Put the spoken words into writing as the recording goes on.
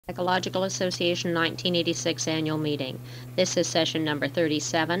Psychological Association 1986 Annual Meeting. This is session number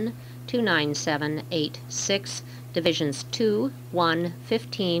 37, 29786, Divisions 2, 1,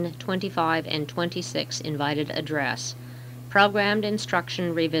 15, 25, and 26, Invited Address. Programmed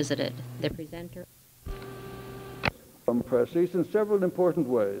Instruction Revisited. The presenter. From Precis in several important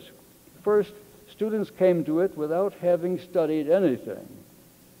ways. First, students came to it without having studied anything.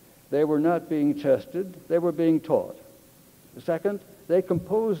 They were not being tested, they were being taught. Second, they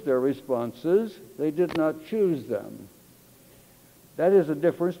composed their responses, they did not choose them. That is the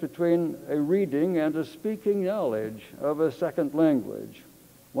difference between a reading and a speaking knowledge of a second language.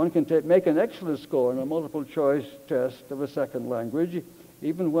 One can make an excellent score in a multiple choice test of a second language,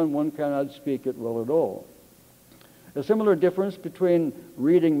 even when one cannot speak it well at all. A similar difference between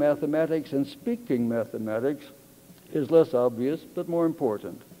reading mathematics and speaking mathematics is less obvious, but more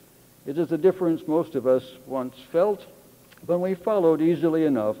important. It is a difference most of us once felt when we followed easily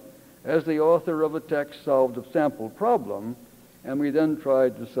enough as the author of a text solved a sample problem, and we then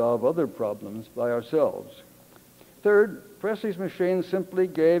tried to solve other problems by ourselves. Third, Precis machine simply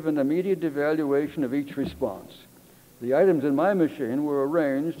gave an immediate evaluation of each response. The items in my machine were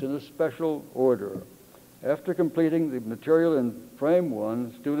arranged in a special order. After completing the material in frame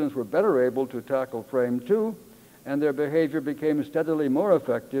 1, students were better able to tackle frame 2, and their behavior became steadily more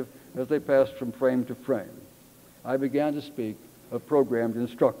effective as they passed from frame to frame. I began to speak of programmed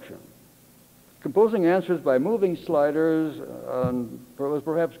instruction. Composing answers by moving sliders was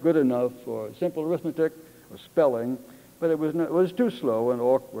perhaps good enough for simple arithmetic or spelling, but it was too slow and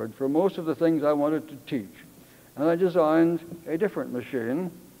awkward for most of the things I wanted to teach. And I designed a different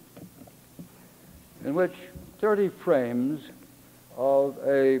machine in which 30 frames of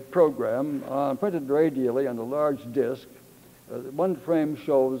a program printed radially on a large disk. One frame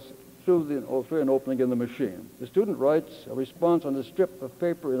shows through an opening in the machine. The student writes a response on a strip of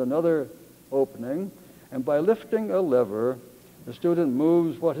paper in another opening, and by lifting a lever, the student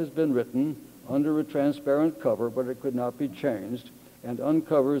moves what has been written under a transparent cover, but it could not be changed, and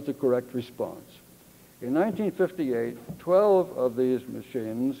uncovers the correct response. In 1958, 12 of these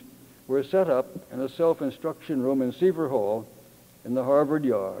machines were set up in a self-instruction room in Seaver Hall in the Harvard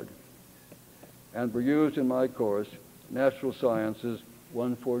Yard and were used in my course, Natural Sciences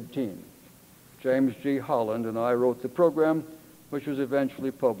 114. James G. Holland and I wrote the program, which was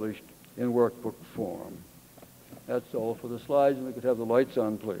eventually published in workbook form. That's all for the slides, and we could have the lights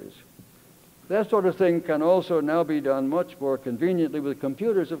on, please. That sort of thing can also now be done much more conveniently with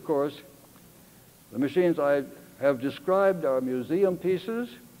computers, of course. The machines I have described are museum pieces,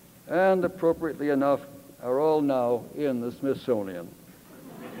 and appropriately enough, are all now in the Smithsonian.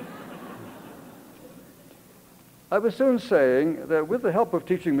 I was soon saying that with the help of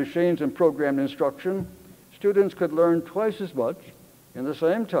teaching machines and programmed instruction, students could learn twice as much in the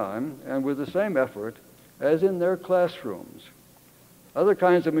same time and with the same effort as in their classrooms. Other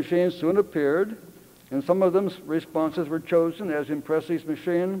kinds of machines soon appeared. In some of them, responses were chosen, as in Precis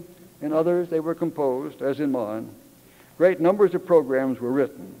machine. In others, they were composed, as in mine. Great numbers of programs were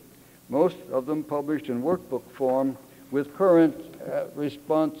written, most of them published in workbook form, with current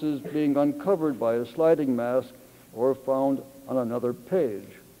responses being uncovered by a sliding mask or found on another page.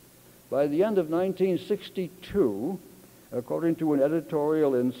 By the end of 1962, according to an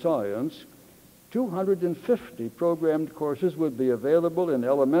editorial in Science, 250 programmed courses would be available in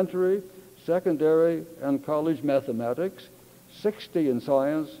elementary, secondary, and college mathematics, 60 in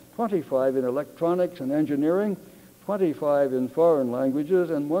science, 25 in electronics and engineering, 25 in foreign languages,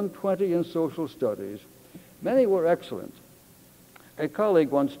 and 120 in social studies. Many were excellent. A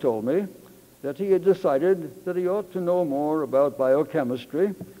colleague once told me that he had decided that he ought to know more about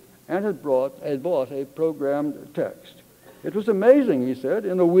biochemistry and had bought a programmed text. It was amazing, he said.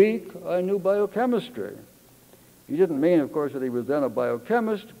 In a week, I knew biochemistry. He didn't mean, of course, that he was then a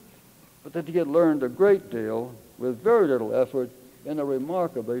biochemist, but that he had learned a great deal with very little effort in a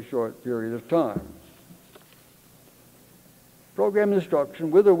remarkably short period of time. Programmed instruction,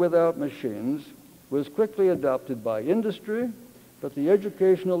 with or without machines, was quickly adopted by industry, but the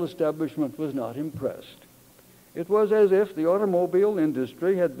educational establishment was not impressed. It was as if the automobile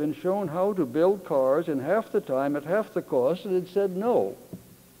industry had been shown how to build cars in half the time at half the cost and had said no.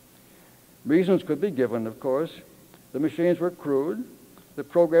 Reasons could be given, of course. The machines were crude, the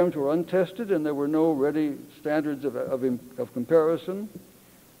programs were untested, and there were no ready standards of comparison.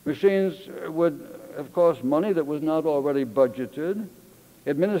 Machines would have cost money that was not already budgeted.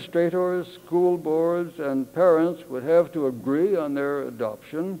 Administrators, school boards, and parents would have to agree on their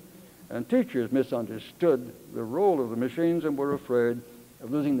adoption, and teachers misunderstood the role of the machines and were afraid of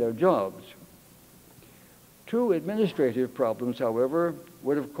losing their jobs. Two administrative problems, however,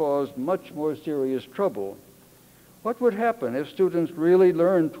 would have caused much more serious trouble. What would happen if students really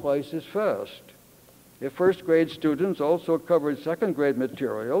learned twice as fast? If first grade students also covered second grade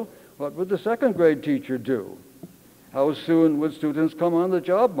material, what would the second grade teacher do? How soon would students come on the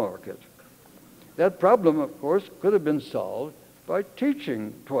job market? That problem, of course, could have been solved by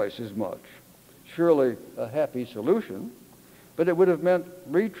teaching twice as much. Surely a happy solution, but it would have meant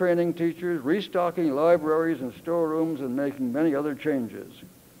retraining teachers, restocking libraries and storerooms, and making many other changes.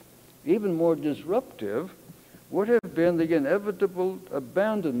 Even more disruptive would have been the inevitable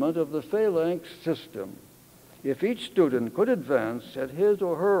abandonment of the phalanx system. If each student could advance at his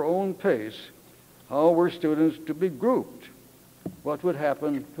or her own pace, how were students to be grouped? What would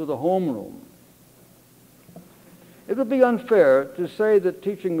happen to the homeroom? It would be unfair to say that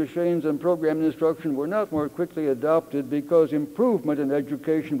teaching machines and program instruction were not more quickly adopted because improvement in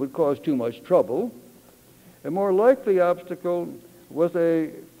education would cause too much trouble. A more likely obstacle was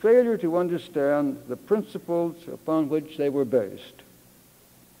a failure to understand the principles upon which they were based.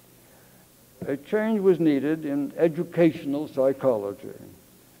 A change was needed in educational psychology,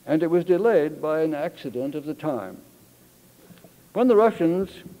 and it was delayed by an accident of the time. When the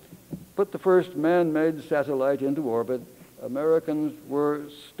Russians put the first man-made satellite into orbit, Americans were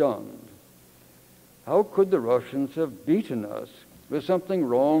stunned. How could the Russians have beaten us? Was something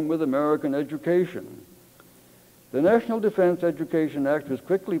wrong with American education? The National Defense Education Act was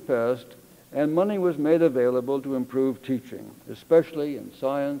quickly passed, and money was made available to improve teaching, especially in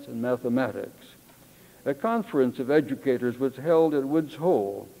science and mathematics. A conference of educators was held at Woods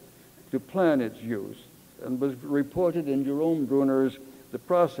Hole to plan its use, and was reported in Jerome Bruner's The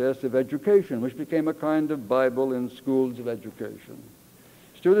Process of Education, which became a kind of Bible in schools of education.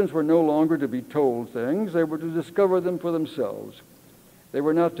 Students were no longer to be told things, they were to discover them for themselves. They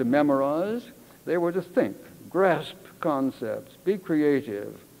were not to memorize, they were to think, grasp concepts, be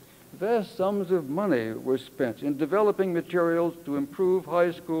creative. Vast sums of money were spent in developing materials to improve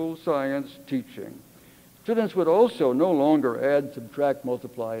high school science teaching. Students would also no longer add, subtract,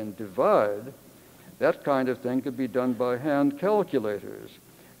 multiply, and divide. That kind of thing could be done by hand calculators.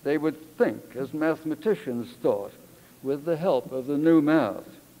 They would think as mathematicians thought, with the help of the new math.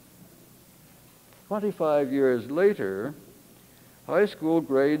 25 years later, high school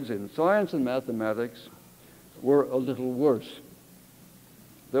grades in science and mathematics were a little worse.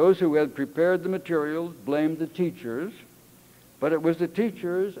 Those who had prepared the materials blamed the teachers, but it was the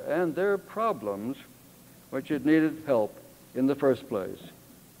teachers and their problems which had needed help in the first place.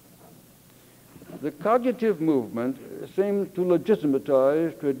 The cognitive movement seemed to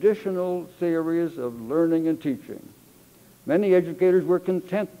legitimatize traditional theories of learning and teaching. Many educators were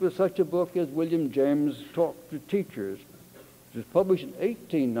content with such a book as William James' Talk to Teachers. It was published in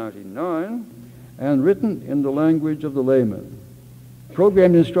 1899 and written in the language of the layman.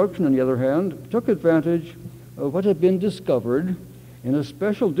 Programmed instruction, on the other hand, took advantage of what had been discovered in a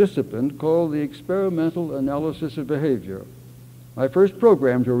special discipline called the experimental analysis of behavior. My first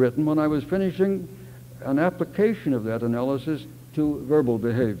programs were written when I was finishing an application of that analysis to verbal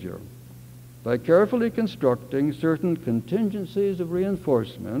behavior. By carefully constructing certain contingencies of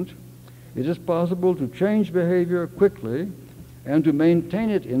reinforcement, it is possible to change behavior quickly and to maintain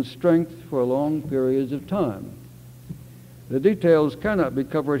it in strength for long periods of time. The details cannot be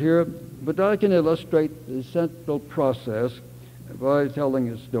covered here, but I can illustrate the central process by telling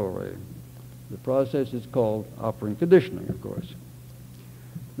a story. The process is called operant conditioning, of course.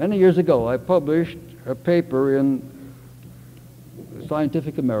 Many years ago, I published a paper in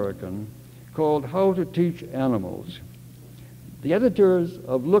Scientific American called How to Teach Animals. The editors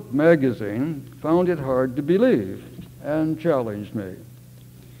of Look magazine found it hard to believe and challenged me.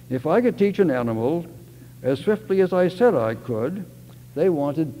 If I could teach an animal as swiftly as I said I could, they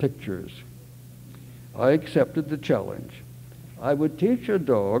wanted pictures. I accepted the challenge. I would teach a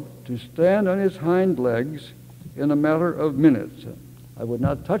dog to stand on his hind legs in a matter of minutes. I would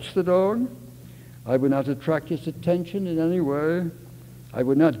not touch the dog. I would not attract its attention in any way. I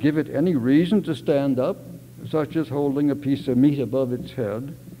would not give it any reason to stand up, such as holding a piece of meat above its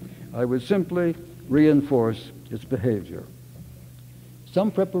head. I would simply reinforce its behavior. Some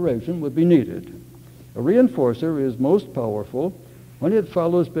preparation would be needed. A reinforcer is most powerful when it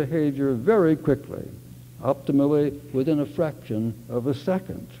follows behavior very quickly, optimally within a fraction of a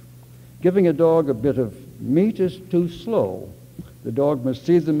second. Giving a dog a bit of meat is too slow. The dog must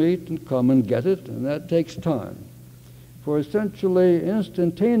see the meat and come and get it, and that takes time. For essentially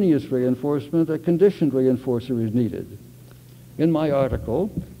instantaneous reinforcement, a conditioned reinforcer is needed. In my article,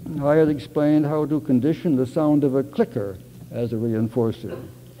 I had explained how to condition the sound of a clicker as a reinforcer.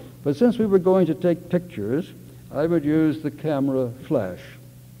 But since we were going to take pictures, I would use the camera flash.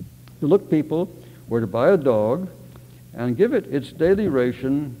 The look people were to buy a dog and give it its daily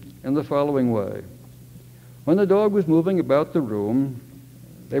ration in the following way. When the dog was moving about the room,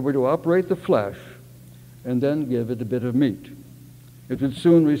 they were to operate the flash and then give it a bit of meat. It would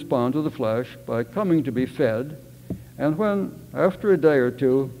soon respond to the flash by coming to be fed, and when, after a day or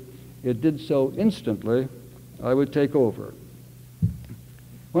two, it did so instantly, I would take over.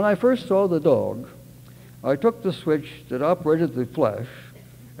 When I first saw the dog, I took the switch that operated the flash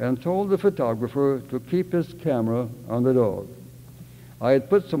and told the photographer to keep his camera on the dog. I had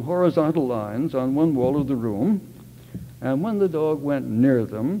put some horizontal lines on one wall of the room, and when the dog went near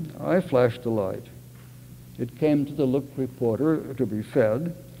them, I flashed the light. It came to the look reporter to be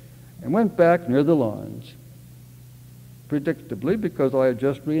fed and went back near the lines, predictably because I had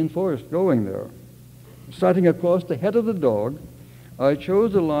just reinforced going there. Sighting across the head of the dog, I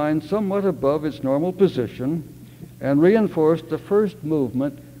chose a line somewhat above its normal position and reinforced the first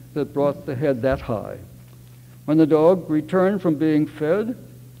movement that brought the head that high. When the dog returned from being fed,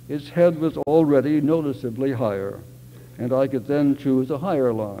 its head was already noticeably higher, and I could then choose a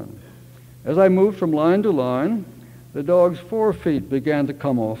higher line. As I moved from line to line, the dog's 4 feet began to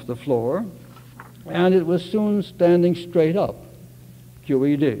come off the floor, and it was soon standing straight up,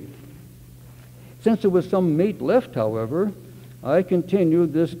 QED. Since there was some meat left, however, I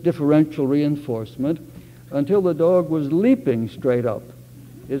continued this differential reinforcement until the dog was leaping straight up,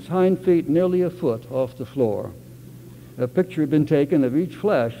 its hind feet nearly a foot off the floor. A picture had been taken of each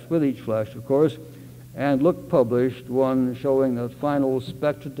flash, with each flash, of course, and look published, one showing the final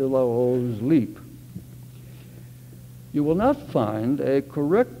spectre de la Haut's leap. You will not find a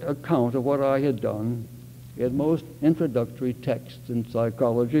correct account of what I had done in most introductory texts in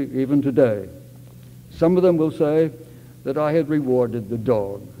psychology, even today. Some of them will say that I had rewarded the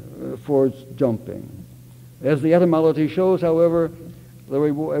dog for its jumping. As the etymology shows, however, a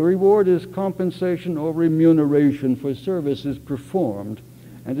reward is compensation or remuneration for services performed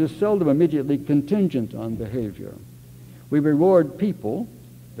and is seldom immediately contingent on behavior. We reward people,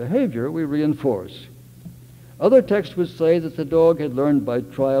 behavior we reinforce. Other texts would say that the dog had learned by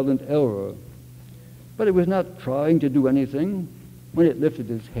trial and error, but it was not trying to do anything. When it lifted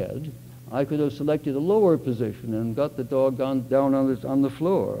its head, I could have selected a lower position and got the dog down on the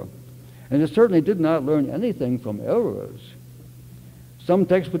floor. And it certainly did not learn anything from errors. Some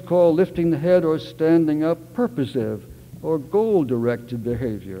texts would call lifting the head or standing up purposive or goal-directed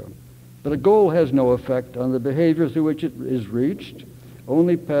behavior. But a goal has no effect on the behavior through which it is reached.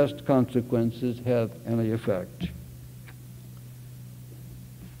 Only past consequences have any effect.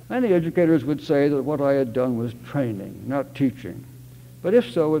 Many educators would say that what I had done was training, not teaching. But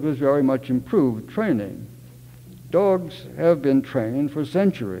if so, it was very much improved training. Dogs have been trained for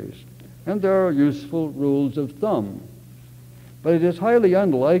centuries, and there are useful rules of thumb. But it is highly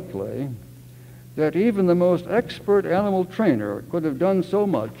unlikely that even the most expert animal trainer could have done so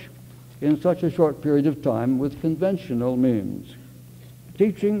much in such a short period of time with conventional means.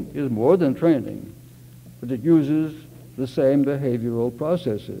 Teaching is more than training, but it uses the same behavioral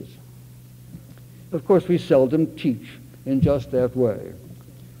processes. Of course, we seldom teach in just that way.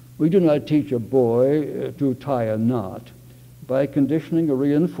 We do not teach a boy to tie a knot by conditioning a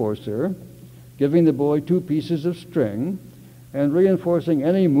reinforcer, giving the boy 2 pieces of string, and reinforcing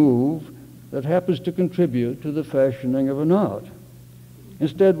any move that happens to contribute to the fashioning of a knot.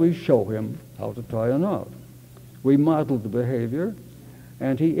 Instead, we show him how to tie a knot. We model the behavior,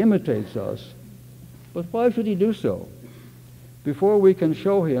 and he imitates us. But why should he do so? Before we can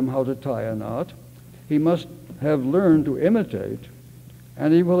show him how to tie a knot, he must have learned to imitate,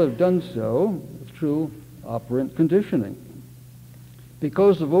 and he will have done so through operant conditioning.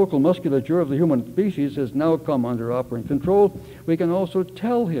 Because the vocal musculature of the human species has now come under operant control, we can also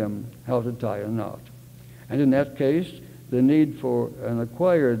tell him how to tie a knot. And in that case, the need for an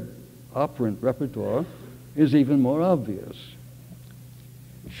acquired operant repertoire is even more obvious.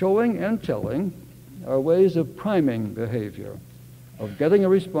 Showing and telling are ways of priming behavior, of getting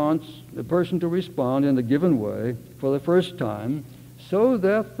the person to respond in a given way for the first time so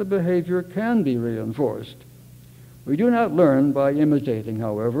that the behavior can be reinforced. We do not learn by imitating,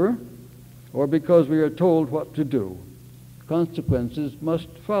 however, or because we are told what to do. Consequences must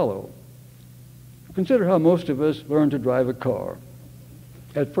follow. Consider how most of us learn to drive a car.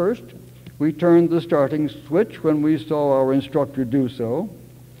 At first, we turned the starting switch when we saw our instructor do so.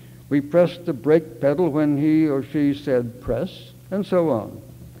 We pressed the brake pedal when he or she said press, and so on.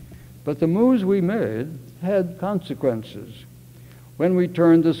 But the moves we made had consequences. When we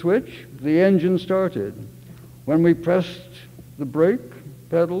turned the switch, the engine started. When we pressed the brake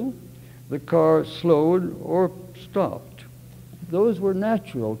pedal, the car slowed or stopped. Those were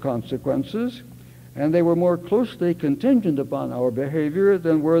natural consequences, and they were more closely contingent upon our behavior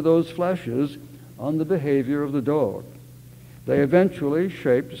than were those flashes on the behavior of the dog. They eventually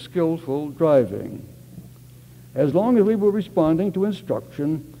shaped skillful driving. As long as we were responding to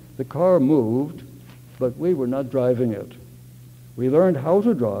instruction, the car moved, but we were not driving it. We learned how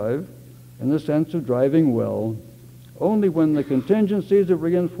to drive, in the sense of driving well, only when the contingencies of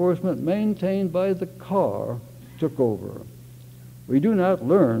reinforcement maintained by the car took over. We do not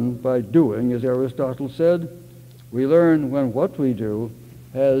learn by doing, as Aristotle said. We learn when what we do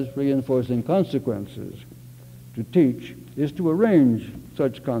has reinforcing consequences. To teach is to arrange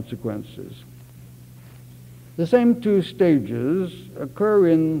such consequences. The same two stages occur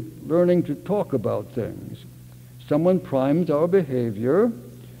in learning to talk about things. Someone primes our behavior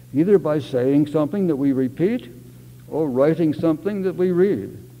either by saying something that we repeat or writing something that we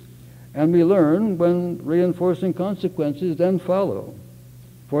read. And we learn when reinforcing consequences then follow.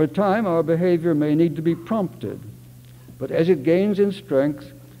 For a time, our behavior may need to be prompted, but as it gains in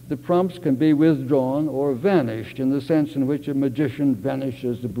strength, the prompts can be withdrawn or vanished in the sense in which a magician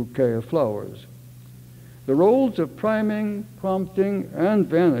vanishes a bouquet of flowers. The roles of priming, prompting, and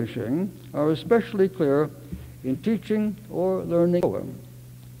vanishing are especially clear in teaching or learning.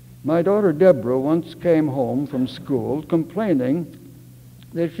 My daughter Deborah once came home from school complaining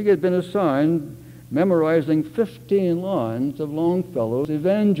that she had been assigned memorizing 15 lines of Longfellow's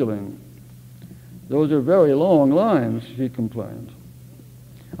Evangeline. Those are very long lines, she complained.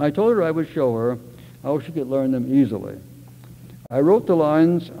 I told her I would show her how she could learn them easily. I wrote the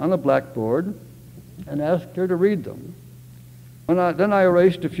lines on a blackboard and asked her to read them. Then I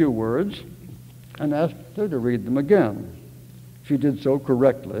erased a few words and asked her to read them again. She did so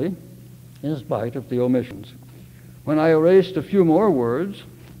correctly, in spite of the omissions. When I erased a few more words,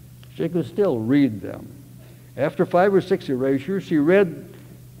 she could still read them. After 5 or 6 erasures, she read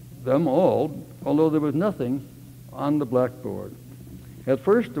them all, although there was nothing on the blackboard. At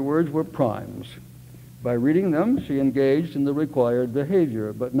first, the words were primes. By reading them, she engaged in the required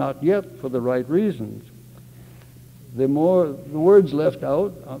behavior, but not yet for the right reasons. The words left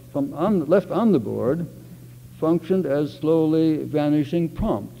on the board functioned as slowly vanishing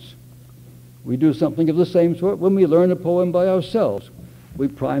prompts. We do something of the same sort when we learn a poem by ourselves. We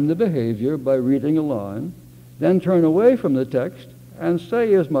prime the behavior by reading a line, then turn away from the text and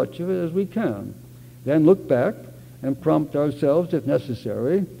say as much of it as we can. Then look back and prompt ourselves if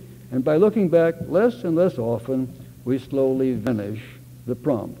necessary, and by looking back less and less often, we slowly vanish the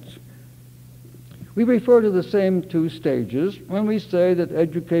prompts. We refer to the same two stages when we say that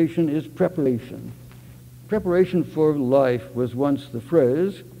education is preparation. Preparation for life was once the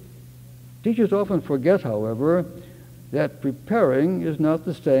phrase. Teachers often forget, however, that preparing is not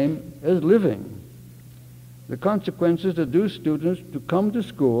the same as living. The consequences that do students to come to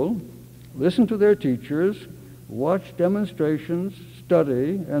school, listen to their teachers, watch demonstrations,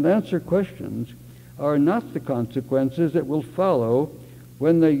 study, and answer questions are not the consequences that will follow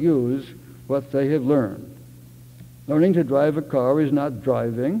when they use what they have learned. Learning to drive a car is not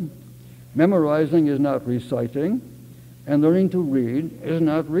driving, memorizing is not reciting, and learning to read is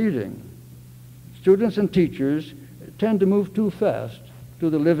not reading. Students and teachers tend to move too fast to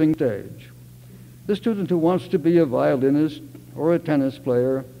the living stage. The student who wants to be a violinist or a tennis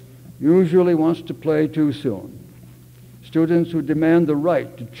player usually wants to play too soon. Students who demand the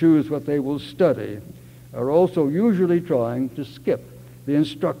right to choose what they will study are also usually trying to skip the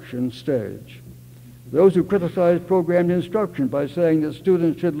instruction stage. Those who criticize programmed instruction by saying that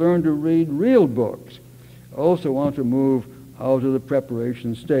students should learn to read real books also want to move out of the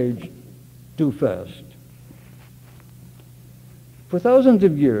preparation stage too fast. For thousands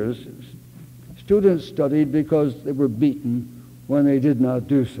of years, students studied because they were beaten when they did not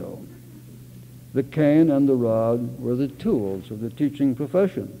do so. The cane and the rod were the tools of the teaching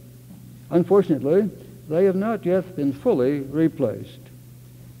profession. Unfortunately, they have not yet been fully replaced.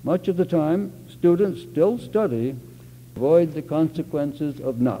 Much of the time, students still study to avoid the consequences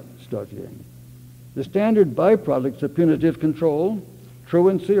of not studying. The standard byproducts of punitive control,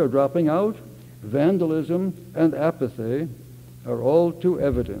 truancy or dropping out, vandalism, and apathy are all too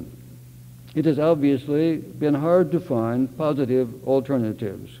evident. It has obviously been hard to find positive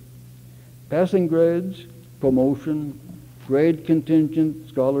alternatives. Passing grades, promotion, grade contingent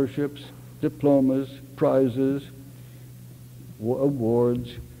scholarships, diplomas, prizes,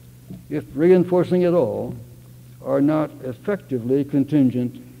 awards, if reinforcing at all, are not effectively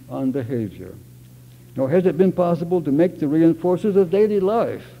contingent on behavior. Nor has it been possible to make the reinforcers of daily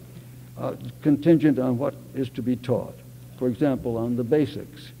life contingent on what is to be taught, for example, on the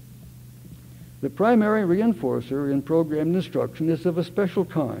basics. The primary reinforcer in programmed instruction is of a special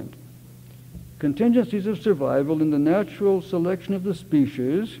kind. Contingencies of survival in the natural selection of the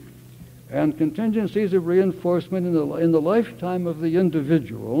species and contingencies of reinforcement in the lifetime of the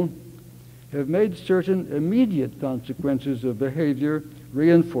individual have made certain immediate consequences of behavior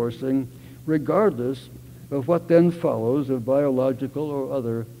reinforcing regardless of what then follows of biological or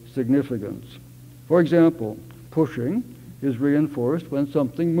other significance. For example, pushing is reinforced when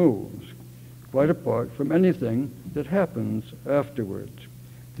something moves, quite apart from anything that happens afterwards.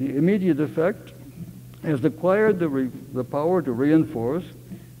 The immediate effect has acquired the power to reinforce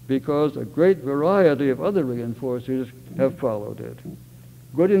because a great variety of other reinforcers have followed it.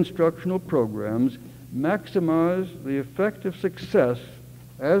 Good instructional programs maximize the effect of success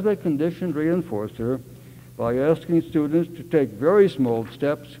as a conditioned reinforcer by asking students to take very small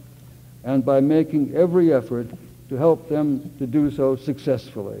steps and by making every effort to help them to do so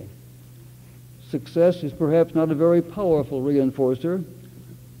successfully. Success is perhaps not a very powerful reinforcer,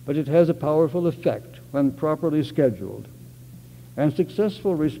 but it has a powerful effect when properly scheduled. And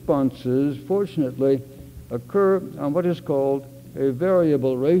successful responses, fortunately, occur on what is called a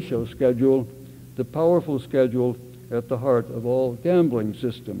variable ratio schedule, the powerful schedule at the heart of all gambling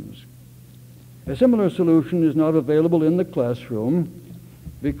systems. A similar solution is not available in the classroom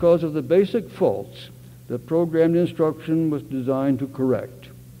because of the basic faults that programmed instruction was designed to correct.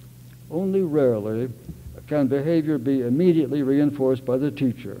 Only rarely can behavior be immediately reinforced by the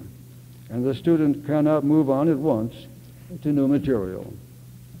teacher, and the student cannot move on at once to new material.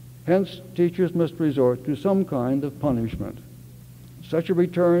 Hence, teachers must resort to some kind of punishment. Such a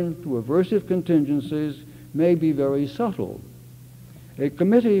return to aversive contingencies may be very subtle. A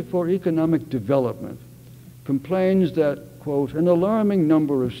committee for economic development complains that, quote, an alarming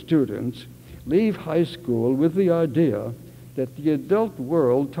number of students leave high school with the idea that the adult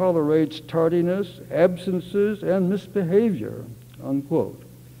world tolerates tardiness, absences, and misbehavior, unquote,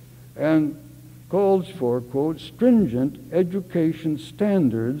 and calls for, quote, stringent education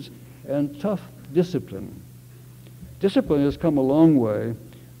standards and tough discipline. Discipline has come a long way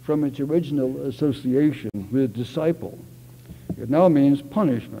from its original association with disciple. It now means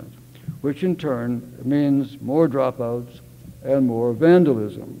punishment, which in turn means more dropouts and more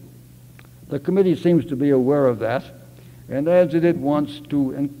vandalism. The committee seems to be aware of that and adds that it wants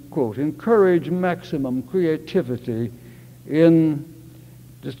to, quote, encourage maximum creativity in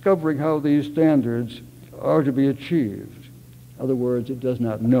discovering how these standards are to be achieved. In other words, it does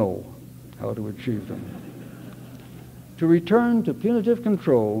not know how to achieve them. To return to punitive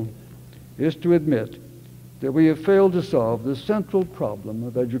control is to admit that we have failed to solve the central problem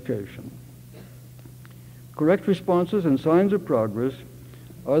of education. Correct responses and signs of progress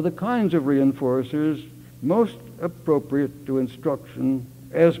are the kinds of reinforcers most appropriate to instruction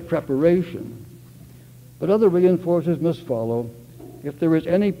as preparation. But other reinforcers must follow if there is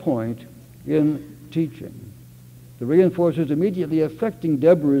any point in teaching. The reinforcers immediately affecting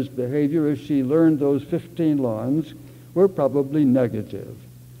Deborah's behavior as she learned those 15 lines were probably negative.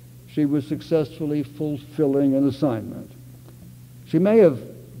 She was successfully fulfilling an assignment. She may have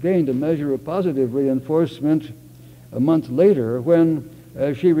gained a measure of positive reinforcement a month later when,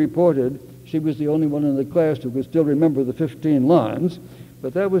 as she reported, she was the only one in the class who could still remember the 15 lines,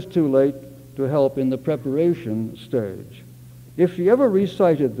 but that was too late to help in the preparation stage. If she ever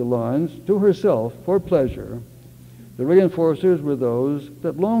recited the lines to herself for pleasure, the reinforcers were those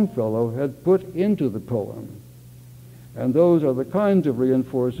that Longfellow had put into the poem. And those are the kinds of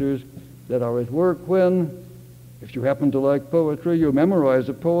reinforcers that are at work when, if you happen to like poetry, you memorize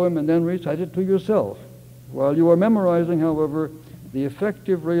a poem and then recite it to yourself. While you are memorizing, however, the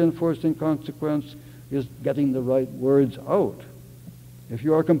effective reinforcing consequence is getting the right words out. If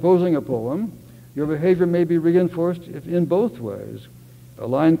you are composing a poem, your behavior may be reinforced in both ways. A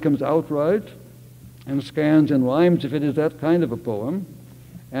line comes out right and scans and rhymes if it is that kind of a poem,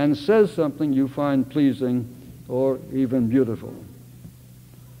 and says something you find pleasing or even beautiful.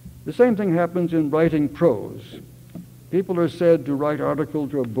 The same thing happens in writing prose. People are said to write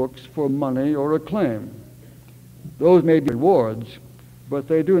articles or books for money or acclaim. Those may be rewards, but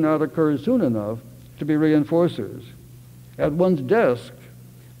they do not occur soon enough to be reinforcers. At one's desk,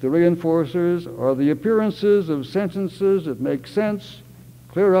 the reinforcers are the appearances of sentences that make sense,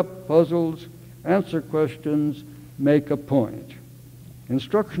 clear up puzzles, answer questions, make a point.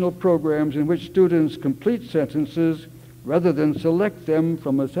 Instructional programs in which students complete sentences rather than select them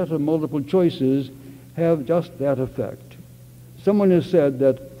from a set of multiple choices have just that effect. Someone has said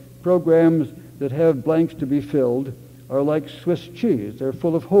that programs that have blanks to be filled are like Swiss cheese. They're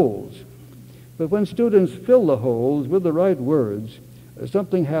full of holes. But when students fill the holes with the right words,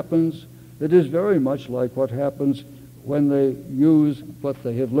 something happens that is very much like what happens when they use what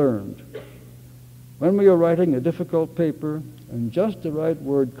they have learned. When we are writing a difficult paper and just the right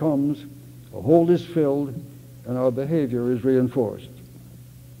word comes, a hole is filled and our behavior is reinforced.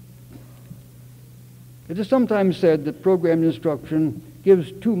 It is sometimes said that programmed instruction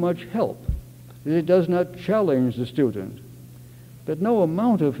gives too much help, that it does not challenge the student. But no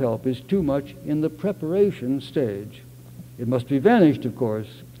amount of help is too much in the preparation stage. It must be vanished, of course,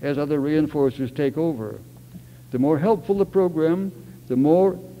 as other reinforcers take over. The more helpful the program, the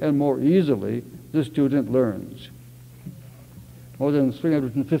more and more easily the student learns. More than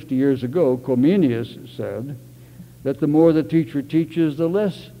 350 years ago, Comenius said that the more the teacher teaches, the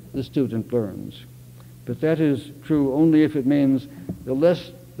less the student learns. But that is true only if it means the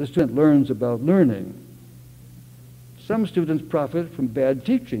less the student learns about learning. Some students profit from bad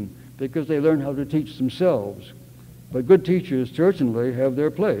teaching because they learn how to teach themselves. But good teachers certainly have their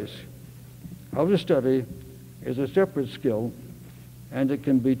place. How to study is a separate skill, and it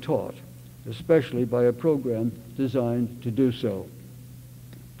can be taught, especially by a program designed to do so.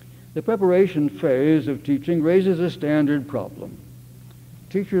 The preparation phase of teaching raises a standard problem.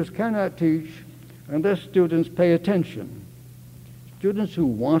 Teachers cannot teach unless students pay attention. Students who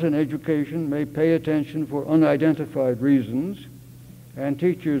want an education may pay attention for unidentified reasons, and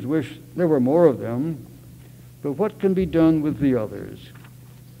teachers wish there were more of them, but what can be done with the others?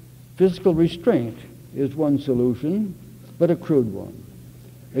 Physical restraint is one solution, but a crude one.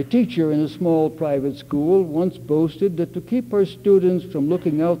 A teacher in a small private school once boasted that to keep her students from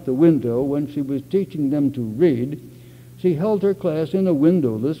looking out the window when she was teaching them to read, she held her class in a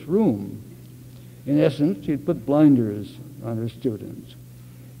windowless room. In essence, she'd put blinders on her students.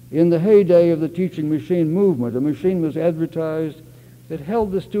 In the heyday of the teaching machine movement, a machine was advertised that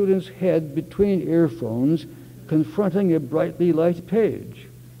held the student's head between earphones, confronting a brightly light page.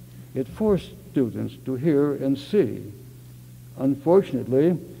 It forced students to hear and see.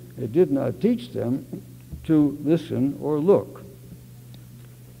 Unfortunately, it did not teach them to listen or look.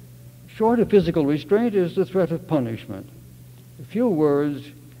 Short of physical restraint is the threat of punishment. A few words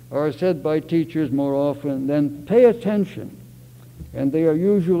are said by teachers more often than "pay attention," and they are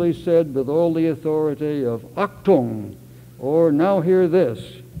usually said with all the authority of "Achtung," or "now hear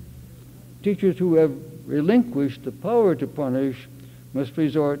this." Teachers who have relinquished the power to punish must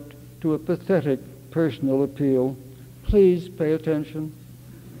resort to a pathetic personal appeal. Please pay attention.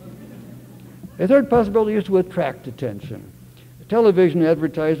 A third possibility is to attract attention. Television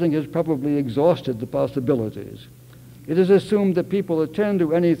advertising has probably exhausted the possibilities. It is assumed that people attend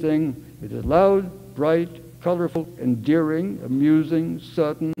to anything that is loud, bright, colorful, endearing, amusing,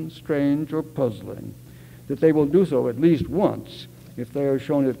 sudden, strange, or puzzling, that they will do so at least once if they are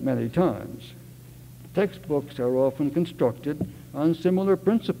shown it many times. Textbooks are often constructed on similar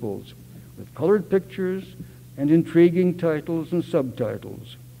principles, with colored pictures and intriguing titles and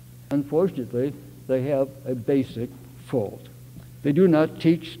subtitles. Unfortunately, they have a basic fault. They do not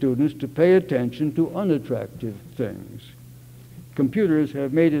teach students to pay attention to unattractive things. Computers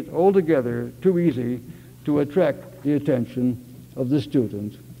have made it altogether too easy to attract the attention of the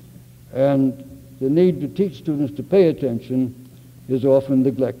student, and the need to teach students to pay attention is often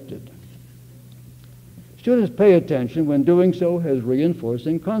neglected. Students pay attention when doing so has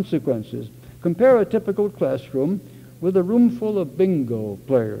reinforcing consequences. Compare a typical classroom with a room full of bingo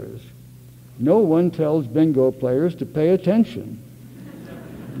players. No one tells bingo players to pay attention,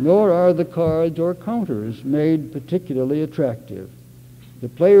 nor are the cards or counters made particularly attractive. The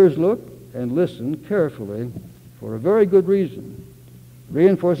players look and listen carefully for a very good reason.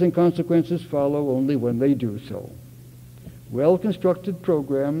 Reinforcing consequences follow only when they do so. Well-constructed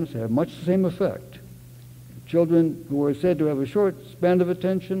programs have much the same effect. Children who are said to have a short span of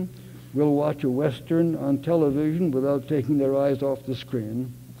attention will watch a Western on television without taking their eyes off the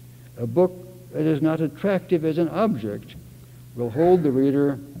screen. A book that is not attractive as an object will hold the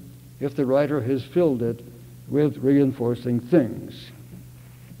reader if the writer has filled it with reinforcing things.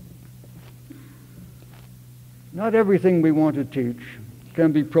 Not everything we want to teach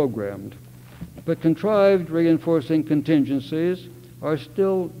can be programmed, but contrived reinforcing contingencies are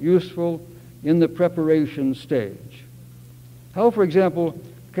still useful in the preparation stage. How, for example,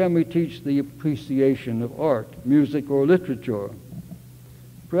 can we teach the appreciation of art, music, or literature?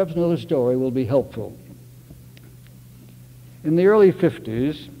 Perhaps another story will be helpful. In the early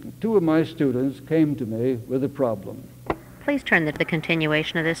 50s, two of my students came to me with a problem. Please turn to the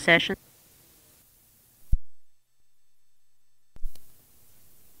continuation of this session.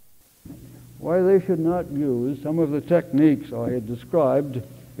 Why they should not use some of the techniques I had described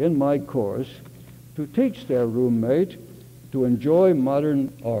in my course to teach their roommate to enjoy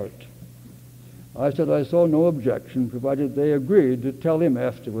modern art. I said I saw no objection, provided they agreed to tell him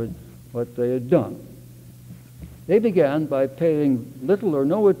afterward what they had done. They began by paying little or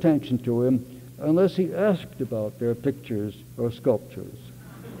no attention to him unless he asked about their pictures or sculptures.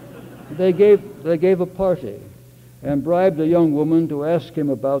 They gave a party and bribed a young woman to ask him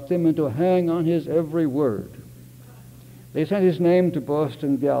about them and to hang on his every word. They sent his name to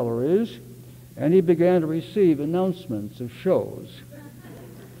Boston galleries, and he began to receive announcements of shows.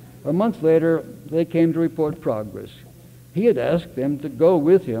 A month later, they came to report progress. He had asked them to go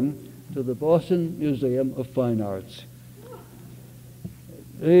with him to the Boston Museum of Fine Arts.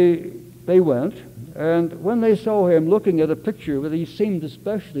 They went, and when they saw him looking at a picture that he seemed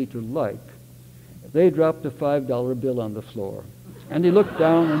especially to like, they dropped a $5 bill on the floor, and he looked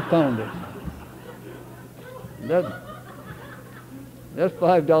down and found it. That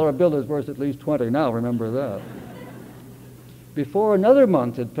 $5 bill is worth at least 20 now, remember that. Before another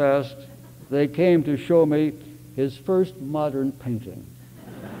month had passed, they came to show me his first modern painting.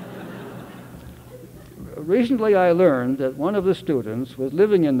 Recently I learned that one of the students was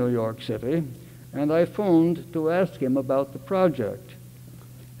living in New York City, and I phoned to ask him about the project.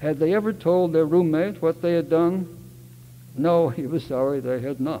 Had they ever told their roommate what they had done? No, he was sorry they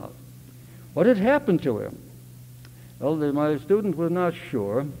had not. What had happened to him? Well, my student was not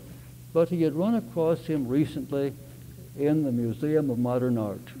sure, but he had run across him recently in the Museum of Modern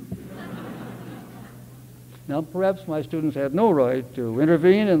Art. Now, perhaps my students had no right to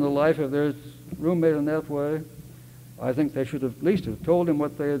intervene in the life of their roommate in that way. I think they should have at least have told him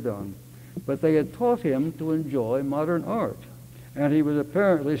what they had done. But they had taught him to enjoy modern art, and he was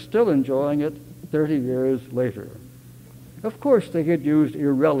apparently still enjoying it 30 years later. Of course, they had used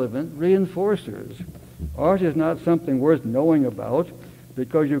irrelevant reinforcers. Art is not something worth knowing about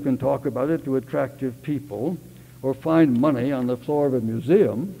because you can talk about it to attractive people or find money on the floor of a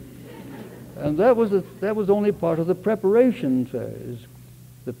museum. And that was only part of the preparation phase.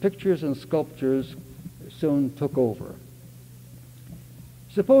 The pictures and sculptures soon took over.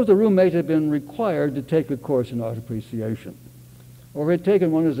 Suppose the roommate had been required to take a course in art appreciation, or had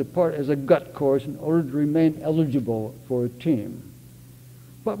taken one as a gut course in order to remain eligible for a team.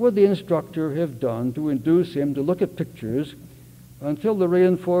 What would the instructor have done to induce him to look at pictures until the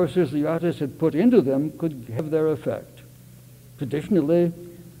reinforcers the artist had put into them could have their effect? Traditionally,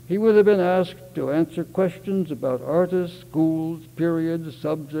 he would have been asked to answer questions about artists, schools, periods,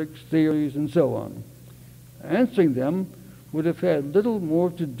 subjects, theories, and so on. Answering them would have had little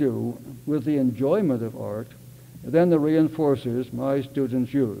more to do with the enjoyment of art than the reinforcers my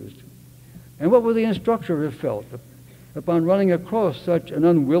students used. And what would the instructor have felt upon running across such an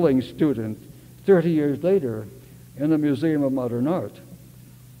unwilling student 30 years later in the Museum of Modern Art?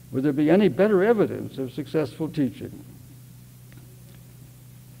 Would there be any better evidence of successful teaching?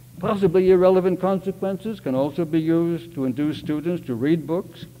 Possibly irrelevant consequences can also be used to induce students to read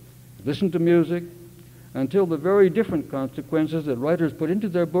books, listen to music, until the very different consequences that writers put into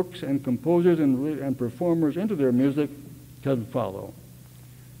their books and composers and performers into their music can follow.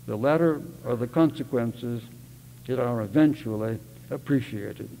 The latter are the consequences that are eventually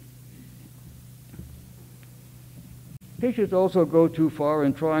appreciated. Teachers also go too far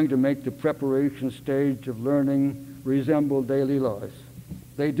in trying to make the preparation stage of learning resemble daily life.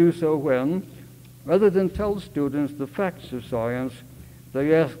 They do so when, rather than tell students the facts of science,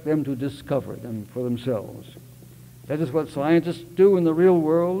 they ask them to discover them for themselves. That is what scientists do in the real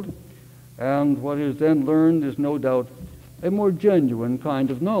world, and what is then learned is no doubt a more genuine kind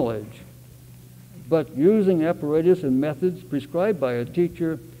of knowledge. But using apparatus and methods prescribed by a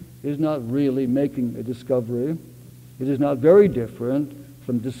teacher is not really making a discovery. It is not very different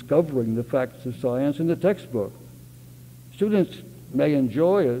from discovering the facts of science in the textbook. Students may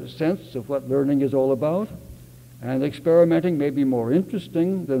enjoy a sense of what learning is all about, and experimenting may be more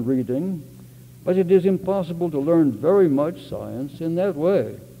interesting than reading, but it is impossible to learn very much science in that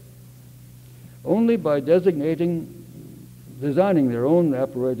way. Only by designing their own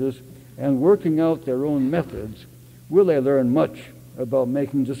apparatus and working out their own methods will they learn much about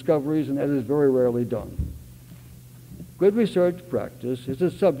making discoveries, and that is very rarely done. Good research practice is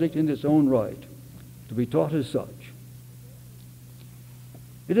a subject in its own right, to be taught as such.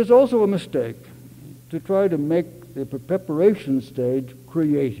 It is also a mistake to try to make the preparation stage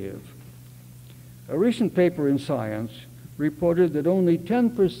creative. A recent paper in Science reported that only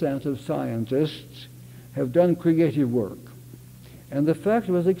 10% of scientists have done creative work. And the fact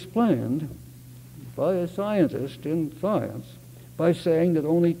was explained by a scientist in Science by saying that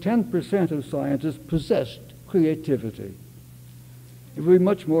only 10% of scientists possessed creativity. It would be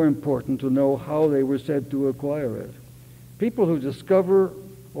much more important to know how they were said to acquire it. People who discover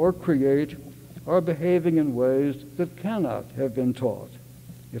or create are behaving in ways that cannot have been taught.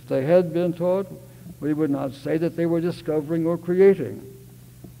 If they had been taught, we would not say that they were discovering or creating.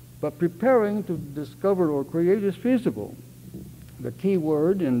 But preparing to discover or create is feasible. The key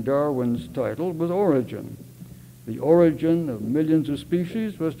word in Darwin's title was origin. The origin of millions of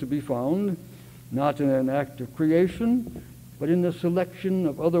species was to be found not in an act of creation, but in the selection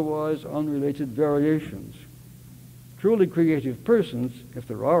of otherwise unrelated variations. Truly creative persons, if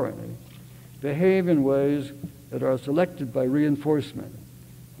there are any, behave in ways that are selected by reinforcement.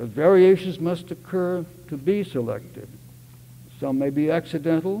 But variations must occur to be selected. Some may be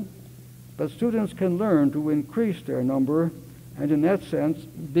accidental, but students can learn to increase their number and in that sense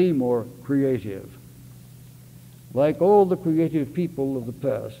be more creative. Like all the creative people of the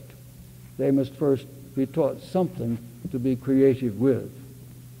past, they must first be taught something to be creative with.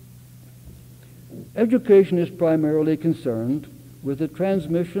 Education is primarily concerned with the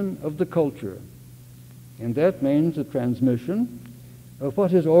transmission of the culture, and that means the transmission of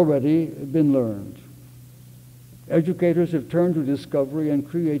what has already been learned. Educators have turned to discovery and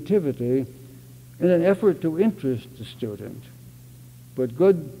creativity in an effort to interest the student, but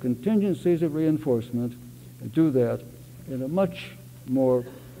good contingencies of reinforcement do that in a much more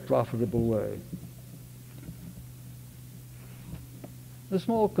profitable way. The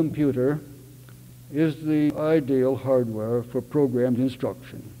small computer is the ideal hardware for programmed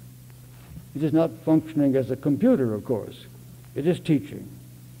instruction. It is not functioning as a computer, of course. It is teaching.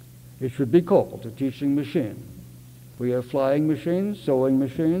 It should be called a teaching machine. We have flying machines, sewing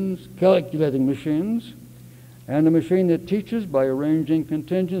machines, calculating machines, and a machine that teaches by arranging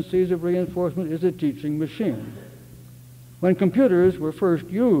contingencies of reinforcement is a teaching machine. When computers were first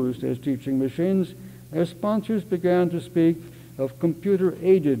used as teaching machines, their sponsors began to speak of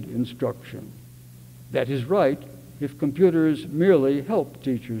computer-aided instruction. That is right if computers merely help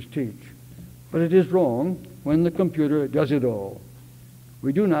teachers teach, but it is wrong when the computer does it all.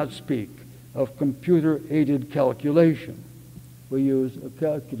 We do not speak of computer-aided calculation. We use a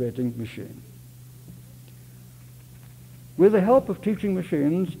calculating machine. With the help of teaching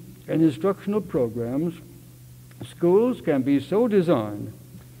machines and instructional programs, schools can be so designed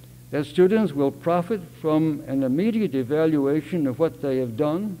that students will profit from an immediate evaluation of what they have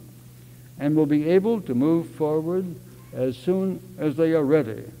done and will be able to move forward as soon as they are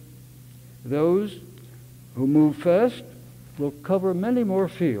ready. Those who move fast will cover many more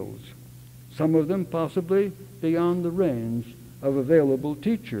fields, some of them possibly beyond the range of available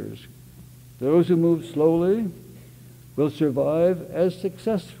teachers. Those who move slowly will survive as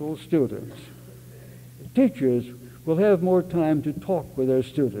successful students. Teachers will have more time to talk with their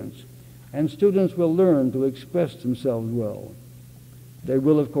students, and students will learn to express themselves well. They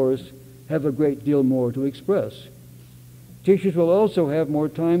will, of course, have a great deal more to express. Teachers will also have more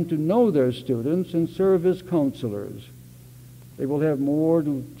time to know their students and serve as counselors. They will have more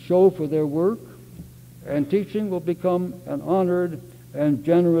to show for their work, and teaching will become an honored and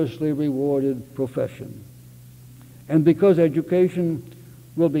generously rewarded profession. And because education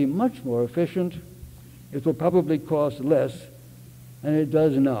will be much more efficient, it will probably cost less than it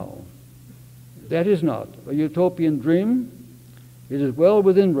does now. That is not a utopian dream. It is well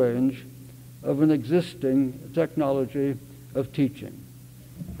within range of an existing technology of teaching.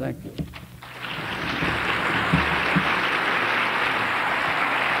 Thank you.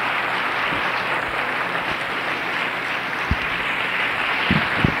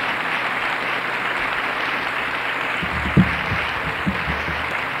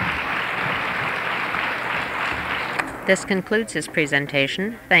 This concludes his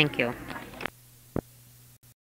presentation. Thank you.